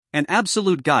an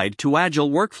absolute guide to Agile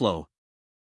workflow.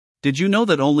 Did you know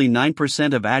that only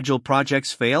 9% of Agile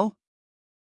projects fail?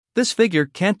 This figure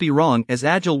can't be wrong, as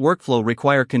Agile workflow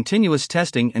require continuous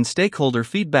testing and stakeholder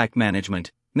feedback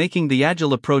management, making the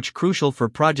Agile approach crucial for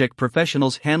project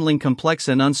professionals handling complex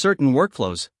and uncertain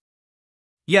workflows.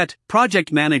 Yet,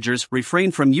 project managers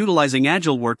refrain from utilizing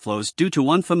Agile workflows due to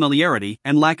unfamiliarity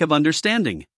and lack of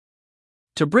understanding.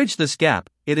 To bridge this gap,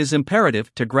 it is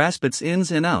imperative to grasp its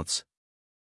ins and outs.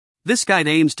 This guide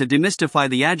aims to demystify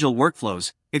the Agile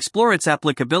workflows, explore its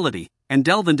applicability, and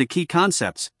delve into key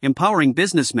concepts, empowering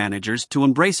business managers to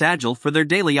embrace Agile for their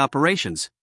daily operations.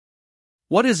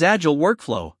 What is Agile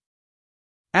workflow?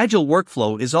 Agile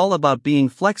workflow is all about being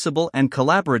flexible and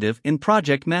collaborative in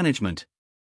project management.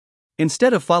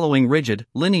 Instead of following rigid,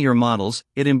 linear models,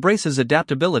 it embraces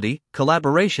adaptability,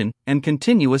 collaboration, and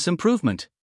continuous improvement.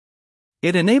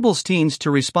 It enables teams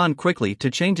to respond quickly to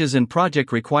changes in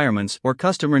project requirements or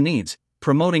customer needs,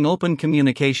 promoting open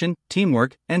communication,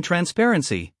 teamwork, and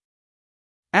transparency.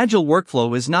 Agile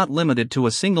workflow is not limited to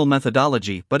a single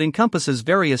methodology but encompasses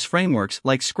various frameworks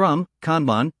like Scrum,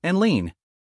 Kanban, and Lean.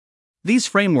 These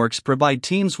frameworks provide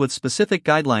teams with specific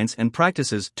guidelines and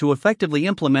practices to effectively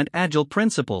implement Agile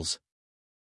principles.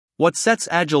 What sets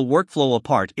Agile workflow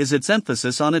apart is its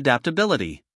emphasis on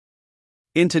adaptability.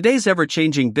 In today's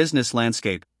ever-changing business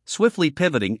landscape, swiftly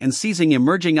pivoting and seizing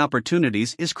emerging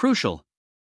opportunities is crucial.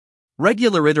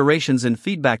 Regular iterations and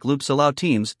feedback loops allow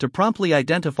teams to promptly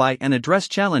identify and address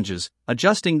challenges,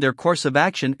 adjusting their course of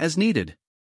action as needed.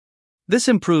 This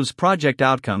improves project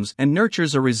outcomes and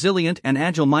nurtures a resilient and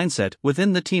agile mindset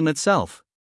within the team itself.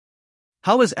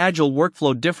 How is Agile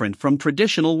workflow different from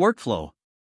traditional workflow?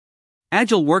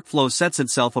 Agile workflow sets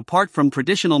itself apart from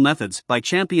traditional methods by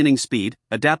championing speed,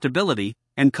 adaptability,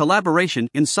 and collaboration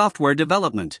in software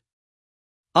development.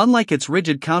 Unlike its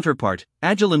rigid counterpart,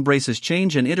 Agile embraces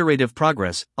change and iterative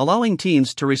progress, allowing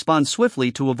teams to respond swiftly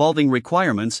to evolving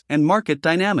requirements and market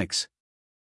dynamics.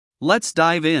 Let's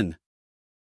dive in.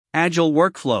 Agile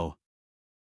workflow.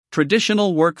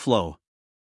 Traditional workflow.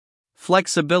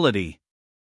 Flexibility.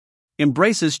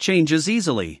 Embraces changes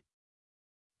easily.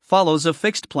 Follows a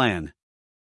fixed plan.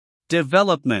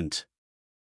 Development.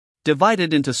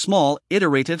 Divided into small,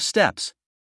 iterative steps.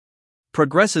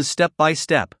 Progresses step by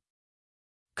step.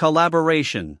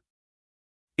 Collaboration.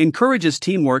 Encourages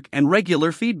teamwork and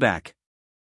regular feedback.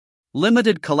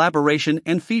 Limited collaboration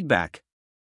and feedback.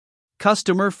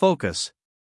 Customer focus.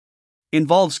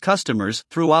 Involves customers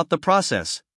throughout the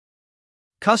process.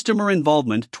 Customer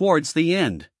involvement towards the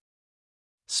end.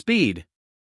 Speed.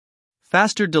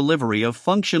 Faster delivery of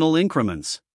functional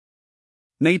increments.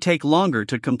 May take longer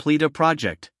to complete a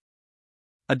project.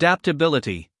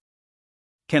 Adaptability.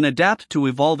 Can adapt to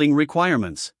evolving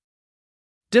requirements.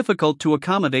 Difficult to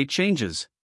accommodate changes.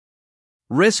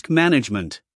 Risk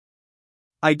management.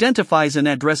 Identifies and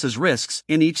addresses risks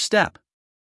in each step.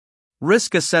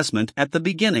 Risk assessment at the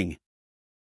beginning.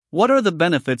 What are the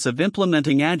benefits of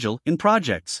implementing Agile in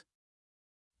projects?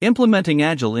 Implementing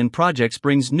Agile in projects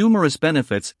brings numerous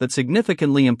benefits that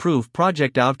significantly improve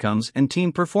project outcomes and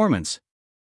team performance.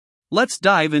 Let's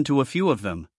dive into a few of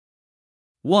them.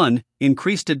 1.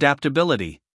 Increased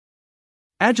adaptability.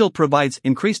 Agile provides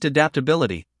increased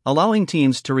adaptability, allowing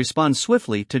teams to respond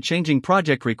swiftly to changing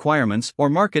project requirements or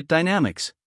market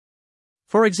dynamics.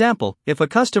 For example, if a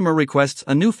customer requests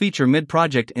a new feature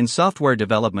mid-project in software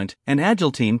development, an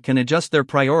Agile team can adjust their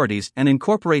priorities and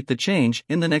incorporate the change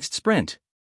in the next sprint.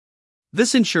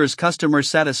 This ensures customer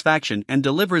satisfaction and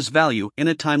delivers value in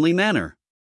a timely manner.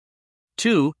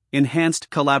 2. Enhanced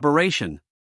collaboration.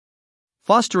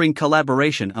 Fostering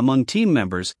collaboration among team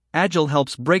members, Agile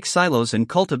helps break silos and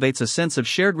cultivates a sense of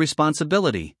shared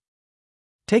responsibility.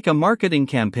 Take a marketing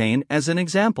campaign as an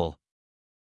example.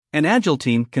 An Agile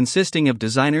team consisting of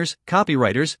designers,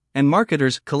 copywriters, and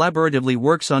marketers collaboratively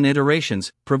works on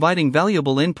iterations, providing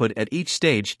valuable input at each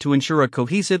stage to ensure a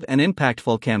cohesive and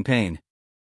impactful campaign.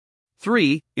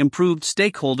 3. Improved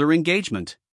stakeholder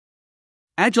engagement.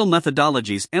 Agile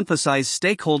methodologies emphasize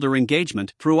stakeholder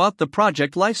engagement throughout the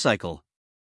project lifecycle.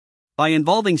 By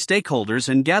involving stakeholders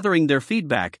and gathering their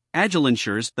feedback, Agile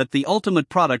ensures that the ultimate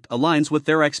product aligns with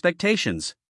their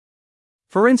expectations.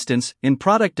 For instance, in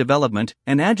product development,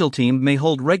 an Agile team may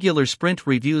hold regular sprint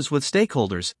reviews with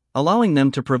stakeholders, allowing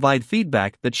them to provide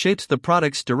feedback that shapes the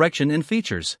product's direction and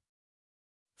features.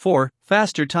 4.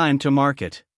 Faster time to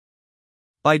market.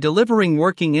 By delivering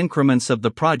working increments of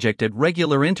the project at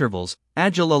regular intervals,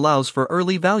 Agile allows for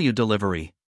early value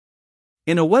delivery.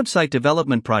 In a website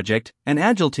development project, an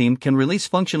Agile team can release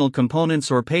functional components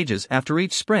or pages after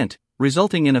each sprint,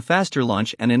 resulting in a faster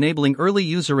launch and enabling early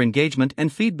user engagement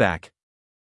and feedback.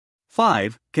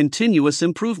 5. Continuous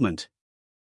improvement.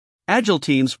 Agile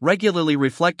teams regularly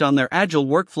reflect on their Agile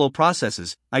workflow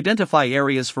processes, identify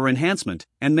areas for enhancement,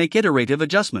 and make iterative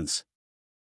adjustments.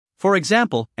 For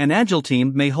example, an Agile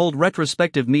team may hold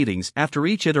retrospective meetings after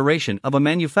each iteration of a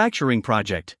manufacturing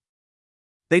project.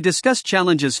 They discuss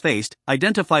challenges faced,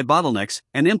 identify bottlenecks,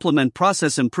 and implement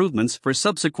process improvements for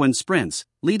subsequent sprints,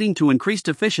 leading to increased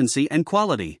efficiency and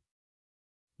quality.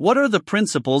 What are the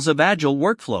principles of Agile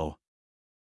Workflow?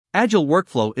 Agile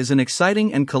Workflow is an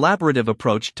exciting and collaborative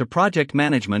approach to project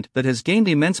management that has gained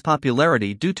immense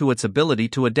popularity due to its ability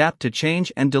to adapt to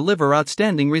change and deliver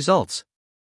outstanding results.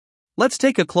 Let's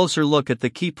take a closer look at the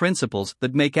key principles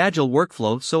that make Agile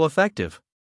Workflow so effective.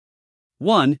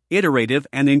 1. Iterative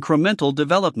and incremental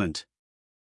development.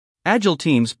 Agile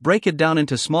teams break it down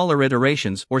into smaller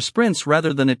iterations or sprints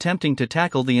rather than attempting to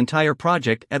tackle the entire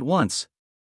project at once.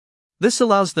 This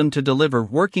allows them to deliver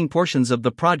working portions of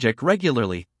the project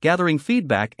regularly, gathering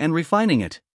feedback and refining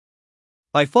it.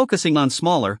 By focusing on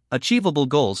smaller, achievable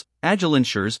goals, Agile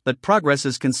ensures that progress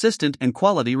is consistent and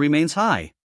quality remains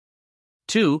high.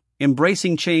 2.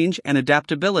 Embracing change and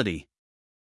adaptability.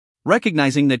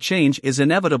 Recognizing that change is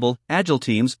inevitable, Agile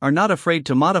teams are not afraid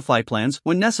to modify plans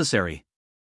when necessary.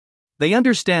 They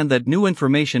understand that new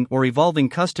information or evolving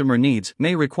customer needs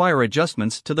may require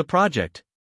adjustments to the project.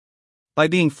 By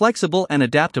being flexible and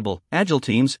adaptable, Agile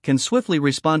teams can swiftly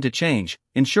respond to change,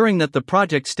 ensuring that the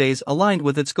project stays aligned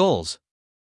with its goals.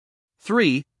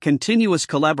 3. Continuous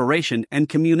collaboration and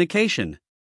communication.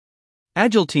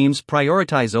 Agile teams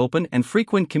prioritize open and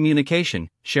frequent communication,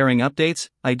 sharing updates,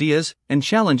 ideas, and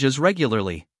challenges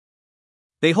regularly.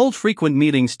 They hold frequent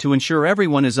meetings to ensure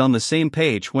everyone is on the same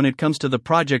page when it comes to the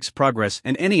project's progress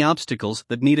and any obstacles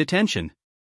that need attention.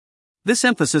 This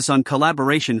emphasis on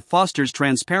collaboration fosters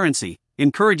transparency,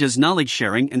 encourages knowledge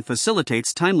sharing, and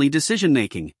facilitates timely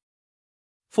decision-making.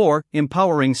 4.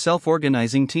 Empowering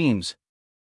self-organizing teams.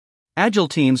 Agile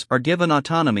teams are given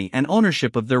autonomy and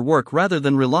ownership of their work rather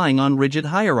than relying on rigid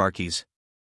hierarchies.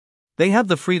 They have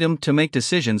the freedom to make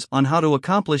decisions on how to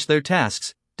accomplish their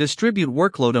tasks, distribute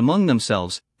workload among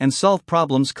themselves, and solve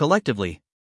problems collectively.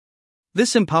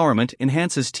 This empowerment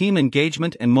enhances team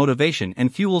engagement and motivation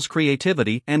and fuels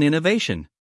creativity and innovation.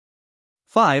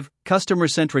 5.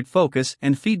 Customer-centric focus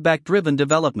and feedback-driven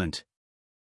development.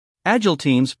 Agile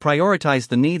teams prioritize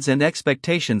the needs and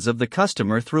expectations of the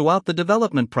customer throughout the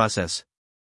development process.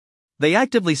 They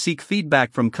actively seek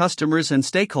feedback from customers and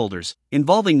stakeholders,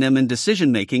 involving them in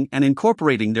decision-making and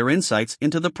incorporating their insights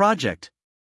into the project.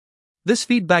 This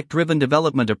feedback-driven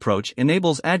development approach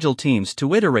enables Agile teams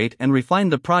to iterate and refine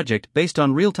the project based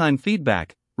on real-time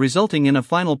feedback, resulting in a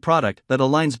final product that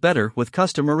aligns better with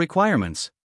customer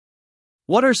requirements.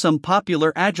 What are some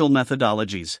popular Agile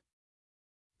methodologies?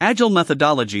 Agile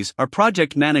methodologies are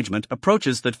project management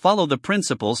approaches that follow the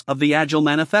principles of the Agile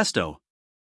Manifesto.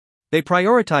 They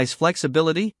prioritize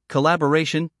flexibility,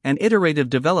 collaboration, and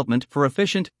iterative development for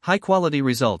efficient, high-quality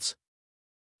results.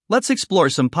 Let's explore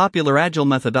some popular Agile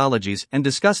methodologies and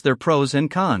discuss their pros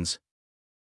and cons.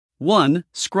 1.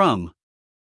 Scrum.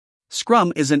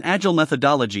 Scrum is an Agile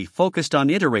methodology focused on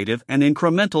iterative and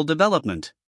incremental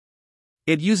development.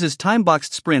 It uses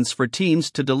time-boxed sprints for teams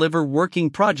to deliver working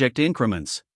project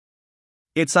increments.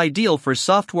 It's ideal for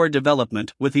software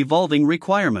development with evolving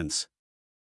requirements.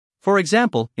 For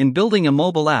example, in building a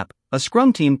mobile app, a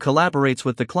Scrum team collaborates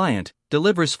with the client,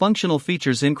 delivers functional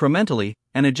features incrementally,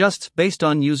 and adjusts based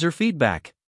on user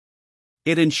feedback.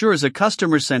 It ensures a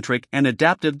customer-centric and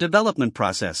adaptive development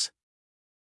process.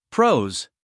 Pros: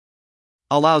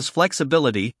 allows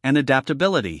flexibility and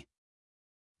adaptability.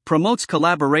 Promotes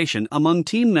collaboration among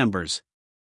team members.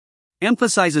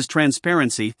 Emphasizes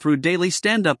transparency through daily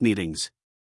stand-up meetings.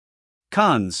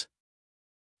 Cons: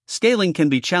 scaling can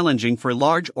be challenging for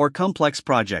large or complex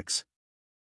projects.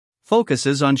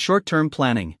 Focuses on short-term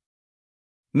planning.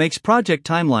 Makes project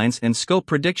timelines and scope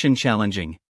prediction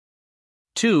challenging.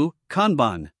 2.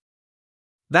 Kanban.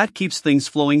 That keeps things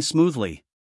flowing smoothly.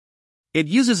 It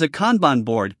uses a Kanban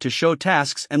board to show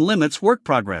tasks and limits work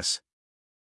progress.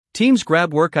 Teams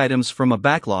grab work items from a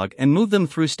backlog and move them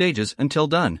through stages until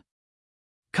done.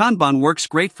 Kanban works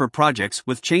great for projects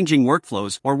with changing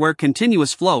workflows or where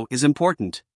continuous flow is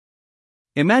important.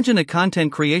 Imagine a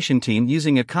content creation team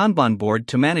using a Kanban board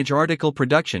to manage article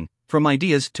production, from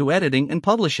ideas to editing and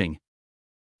publishing.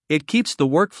 It keeps the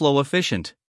workflow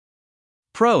efficient.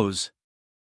 Pros: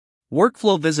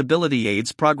 workflow visibility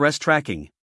aids progress tracking.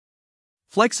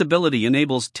 Flexibility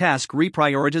enables task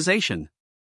reprioritization.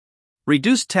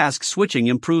 Reduced task switching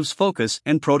improves focus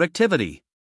and productivity.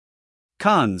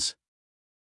 Cons: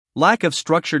 lack of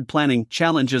structured planning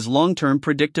challenges long-term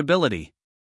predictability.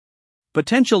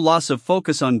 Potential loss of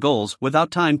focus on goals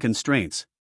without time constraints.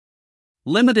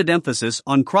 Limited emphasis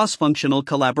on cross-functional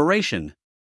collaboration.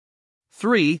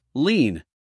 3. Lean.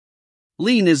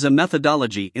 Lean is a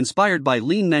methodology inspired by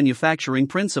lean manufacturing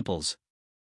principles.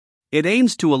 It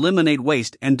aims to eliminate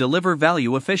waste and deliver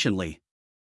value efficiently.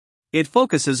 It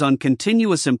focuses on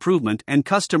continuous improvement and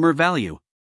customer value.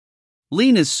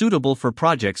 Lean is suitable for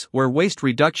projects where waste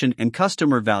reduction and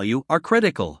customer value are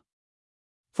critical.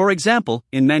 For example,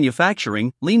 in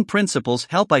manufacturing, lean principles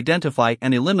help identify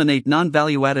and eliminate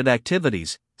non-value-added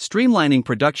activities, streamlining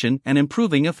production and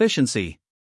improving efficiency.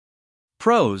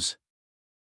 Pros.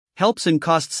 Helps in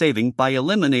cost saving by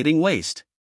eliminating waste.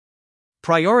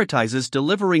 Prioritizes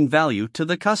delivering value to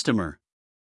the customer.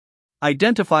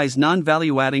 Identifies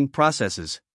non-value-adding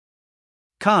processes.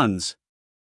 Cons.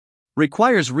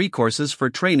 Requires recourses for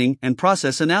training and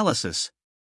process analysis.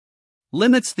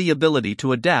 Limits the ability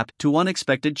to adapt to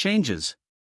unexpected changes.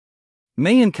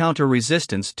 May encounter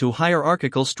resistance to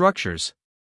hierarchical structures.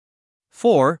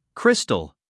 4.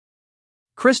 Crystal.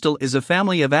 Crystal is a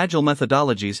family of agile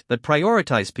methodologies that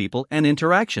prioritize people and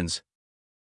interactions.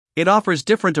 It offers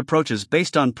different approaches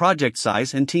based on project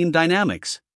size and team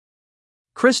dynamics.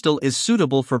 Crystal is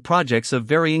suitable for projects of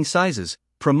varying sizes,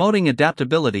 promoting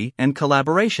adaptability and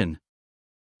collaboration.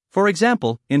 For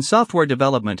example, in software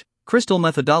development, Crystal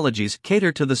methodologies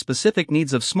cater to the specific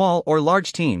needs of small or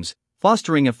large teams,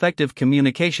 fostering effective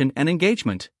communication and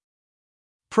engagement.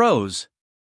 Pros.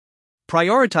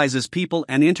 Prioritizes people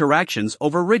and interactions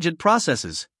over rigid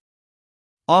processes.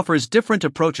 Offers different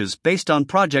approaches based on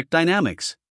project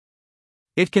dynamics.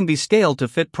 It can be scaled to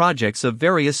fit projects of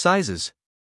various sizes.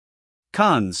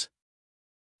 Cons.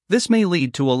 This may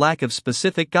lead to a lack of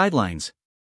specific guidelines.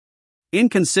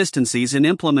 Inconsistencies in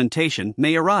implementation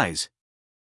may arise.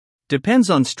 Depends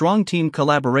on strong team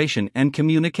collaboration and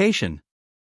communication.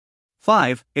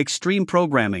 5. Extreme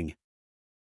programming.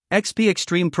 XP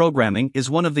Extreme Programming is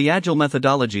one of the agile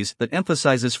methodologies that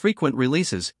emphasizes frequent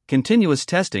releases, continuous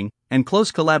testing, and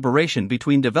close collaboration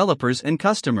between developers and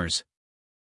customers.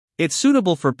 It's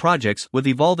suitable for projects with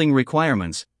evolving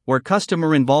requirements, where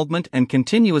customer involvement and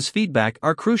continuous feedback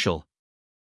are crucial.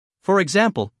 For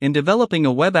example, in developing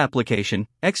a web application,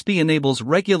 XP enables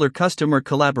regular customer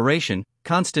collaboration,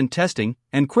 constant testing,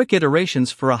 and quick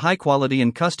iterations for a high-quality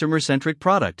and customer-centric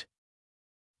product.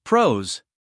 Pros.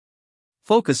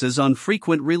 Focuses on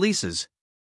frequent releases.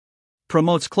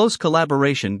 Promotes close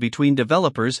collaboration between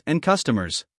developers and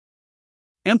customers.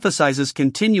 Emphasizes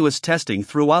continuous testing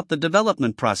throughout the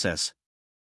development process.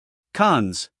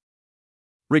 Cons.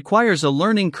 Requires a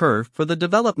learning curve for the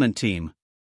development team.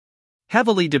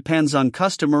 Heavily depends on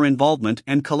customer involvement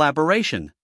and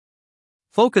collaboration.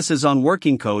 Focuses on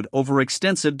working code over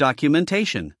extensive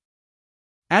documentation.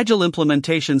 Agile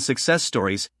implementation success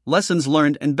stories, lessons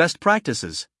learned and best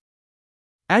practices.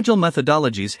 Agile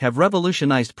methodologies have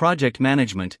revolutionized project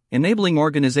management, enabling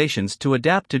organizations to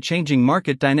adapt to changing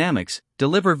market dynamics,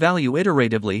 deliver value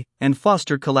iteratively, and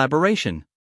foster collaboration.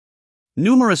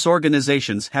 Numerous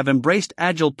organizations have embraced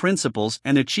Agile principles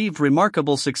and achieved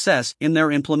remarkable success in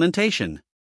their implementation.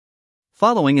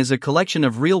 Following is a collection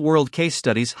of real-world case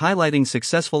studies highlighting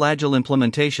successful Agile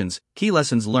implementations, key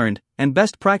lessons learned, and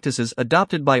best practices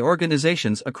adopted by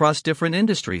organizations across different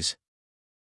industries.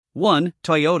 1.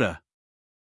 Toyota.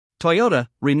 Toyota,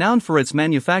 renowned for its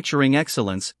manufacturing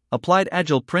excellence, applied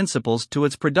Agile principles to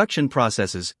its production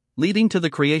processes, leading to the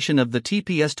creation of the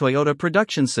TPS Toyota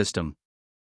Production System.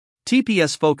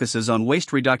 TPS focuses on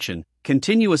waste reduction,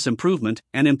 continuous improvement,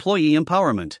 and employee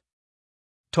empowerment.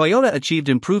 Toyota achieved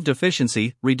improved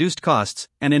efficiency, reduced costs,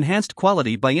 and enhanced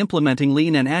quality by implementing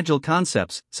lean and agile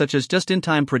concepts such as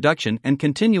just-in-time production and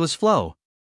continuous flow.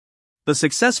 The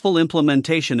successful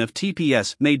implementation of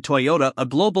TPS made Toyota a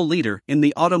global leader in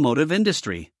the automotive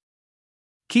industry.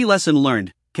 Key lesson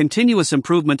learned: continuous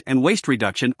improvement and waste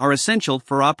reduction are essential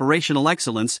for operational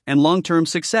excellence and long-term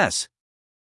success.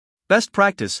 Best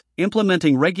practice: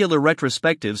 implementing regular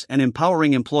retrospectives and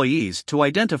empowering employees to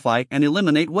identify and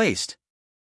eliminate waste.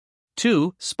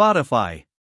 2. Spotify.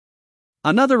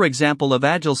 Another example of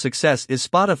Agile success is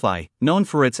Spotify, known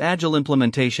for its Agile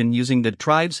implementation using the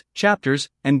tribes, chapters,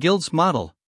 and guilds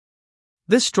model.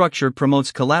 This structure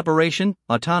promotes collaboration,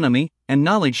 autonomy, and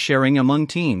knowledge sharing among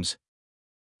teams.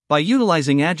 By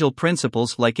utilizing Agile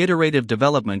principles like iterative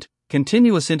development,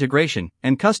 continuous integration,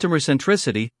 and customer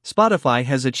centricity, Spotify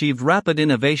has achieved rapid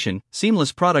innovation,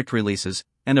 seamless product releases,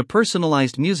 and a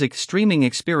personalized music streaming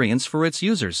experience for its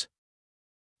users.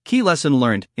 Key lesson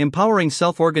learned: empowering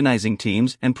self-organizing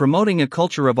teams and promoting a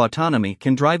culture of autonomy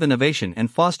can drive innovation and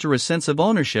foster a sense of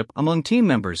ownership among team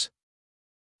members.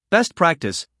 Best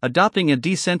practice: adopting a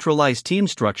decentralized team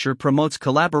structure promotes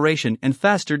collaboration and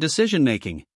faster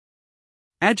decision-making.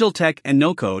 Agile Tech and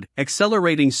No-Code,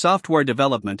 accelerating software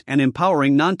development and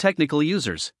empowering non-technical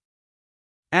users.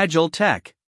 Agile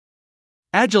Tech.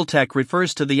 Agile Tech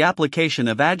refers to the application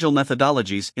of agile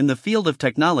methodologies in the field of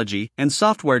technology and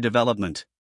software development.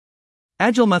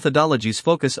 Agile methodologies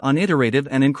focus on iterative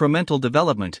and incremental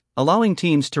development, allowing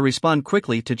teams to respond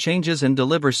quickly to changes and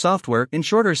deliver software in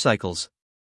shorter cycles.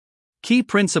 Key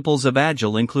principles of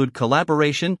Agile include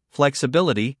collaboration,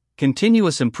 flexibility,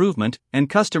 continuous improvement, and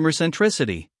customer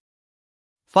centricity.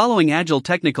 Following Agile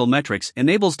technical metrics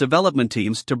enables development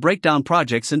teams to break down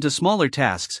projects into smaller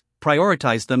tasks,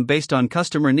 prioritize them based on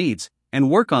customer needs, and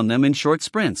work on them in short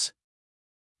sprints.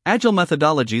 Agile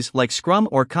methodologies like Scrum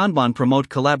or Kanban promote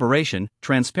collaboration,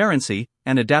 transparency,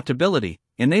 and adaptability,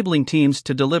 enabling teams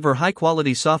to deliver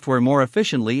high-quality software more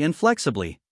efficiently and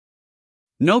flexibly.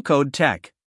 No-Code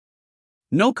Tech.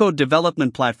 No-code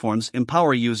development platforms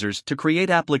empower users to create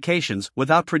applications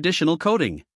without traditional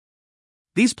coding.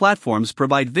 These platforms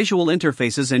provide visual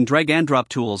interfaces and drag-and-drop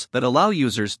tools that allow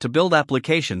users to build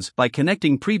applications by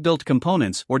connecting pre-built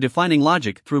components or defining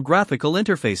logic through graphical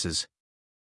interfaces.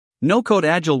 No-code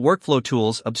Agile Workflow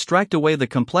tools abstract away the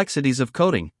complexities of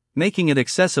coding, making it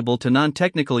accessible to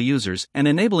non-technical users and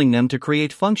enabling them to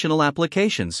create functional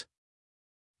applications.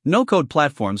 No-code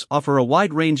platforms offer a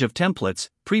wide range of templates,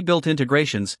 pre-built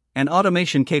integrations, and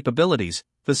automation capabilities,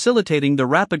 facilitating the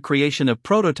rapid creation of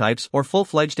prototypes or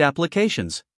full-fledged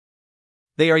applications.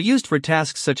 They are used for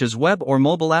tasks such as web or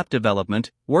mobile app development,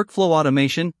 workflow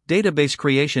automation, database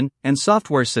creation, and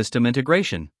software system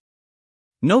integration.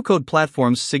 No-code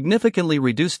platforms significantly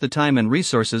reduce the time and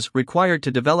resources required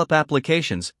to develop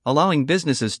applications, allowing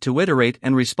businesses to iterate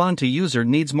and respond to user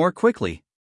needs more quickly.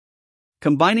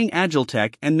 Combining Agile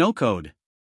Tech and No-Code.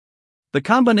 The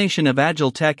combination of Agile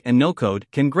Tech and No-Code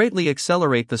can greatly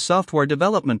accelerate the software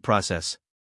development process.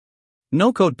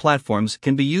 No-code platforms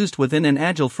can be used within an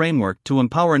Agile framework to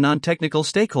empower non-technical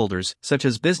stakeholders, such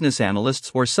as business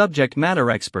analysts or subject matter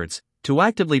experts, to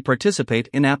actively participate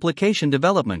in application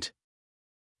development.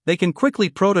 They can quickly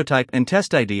prototype and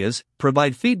test ideas,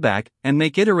 provide feedback, and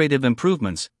make iterative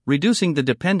improvements, reducing the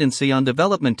dependency on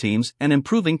development teams and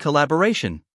improving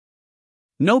collaboration.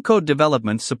 No-code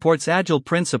development supports Agile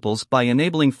principles by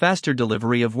enabling faster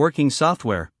delivery of working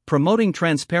software, promoting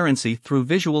transparency through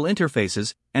visual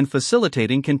interfaces, and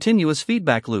facilitating continuous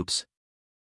feedback loops.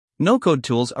 No-code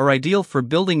tools are ideal for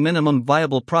building minimum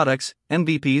viable products,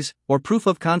 MVPs, or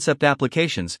proof-of-concept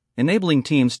applications, enabling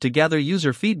teams to gather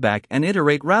user feedback and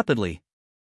iterate rapidly.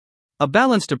 A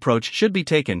balanced approach should be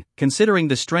taken, considering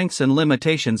the strengths and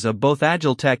limitations of both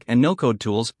Agile Tech and no-code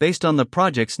tools based on the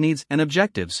project's needs and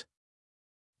objectives.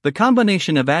 The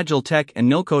combination of Agile Tech and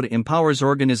No-Code empowers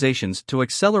organizations to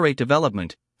accelerate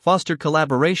development, foster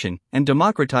collaboration, and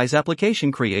democratize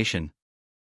application creation.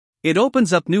 It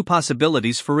opens up new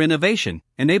possibilities for innovation,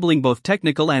 enabling both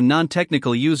technical and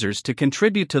non-technical users to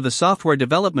contribute to the software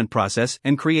development process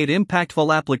and create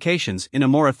impactful applications in a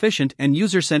more efficient and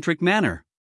user-centric manner.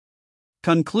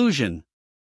 Conclusion.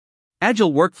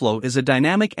 Agile Workflow is a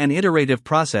dynamic and iterative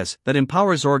process that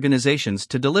empowers organizations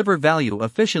to deliver value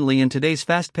efficiently in today's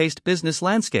fast-paced business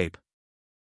landscape.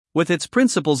 With its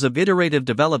principles of iterative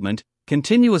development,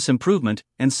 continuous improvement,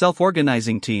 and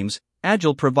self-organizing teams,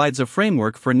 Agile provides a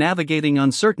framework for navigating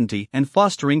uncertainty and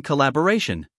fostering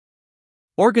collaboration.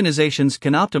 Organizations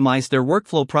can optimize their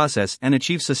workflow process and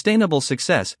achieve sustainable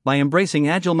success by embracing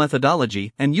Agile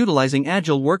methodology and utilizing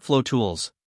Agile Workflow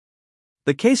tools.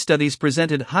 The case studies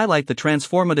presented highlight the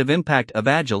transformative impact of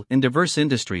Agile in diverse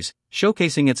industries,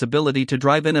 showcasing its ability to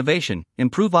drive innovation,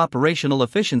 improve operational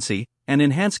efficiency, and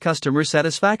enhance customer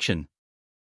satisfaction.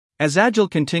 As Agile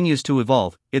continues to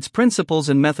evolve, its principles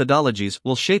and methodologies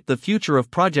will shape the future of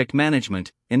project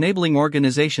management, enabling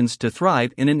organizations to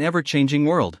thrive in an ever-changing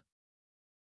world.